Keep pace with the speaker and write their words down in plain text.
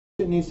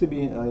It needs to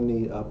be in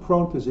the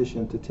prone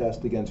position to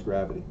test against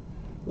gravity.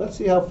 Let's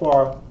see how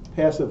far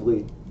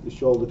passively the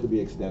shoulder could be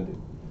extended.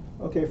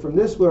 Okay, from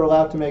this we're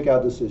allowed to make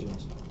our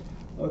decisions.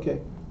 Okay,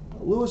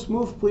 Lewis,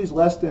 move please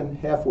less than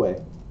halfway.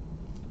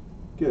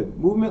 Good.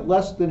 Movement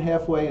less than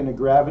halfway in the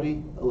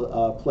gravity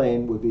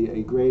plane would be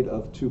a grade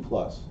of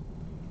 2+.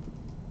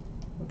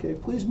 Okay,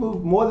 please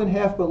move more than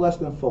half but less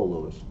than full,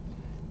 Lewis.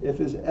 If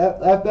his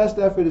best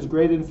effort is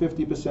greater than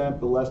 50%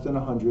 but less than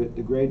 100,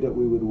 the grade that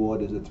we would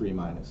award is a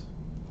 3-.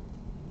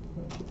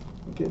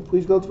 Okay,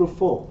 please go through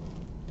full.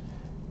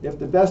 If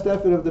the best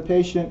effort of the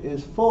patient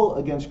is full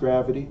against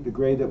gravity, the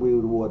grade that we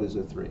would award is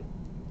a 3.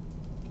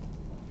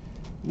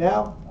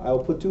 Now, I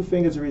will put 2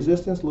 fingers of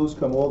resistance. Lewis,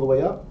 come all the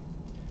way up.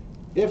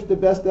 If the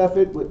best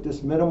effort with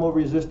this minimal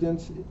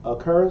resistance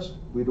occurs,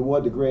 we'd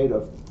award the grade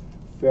of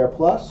fair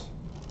plus.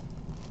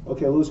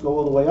 Okay, Lewis, go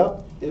all the way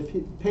up. If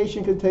the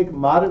patient can take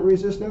moderate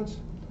resistance,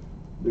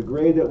 the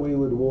grade that we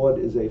would award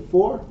is a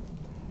 4.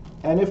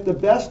 And if the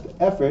best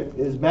effort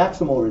is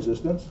maximal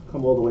resistance,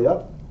 come all the way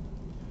up,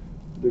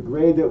 the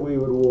grade that we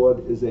would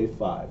award is a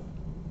 5.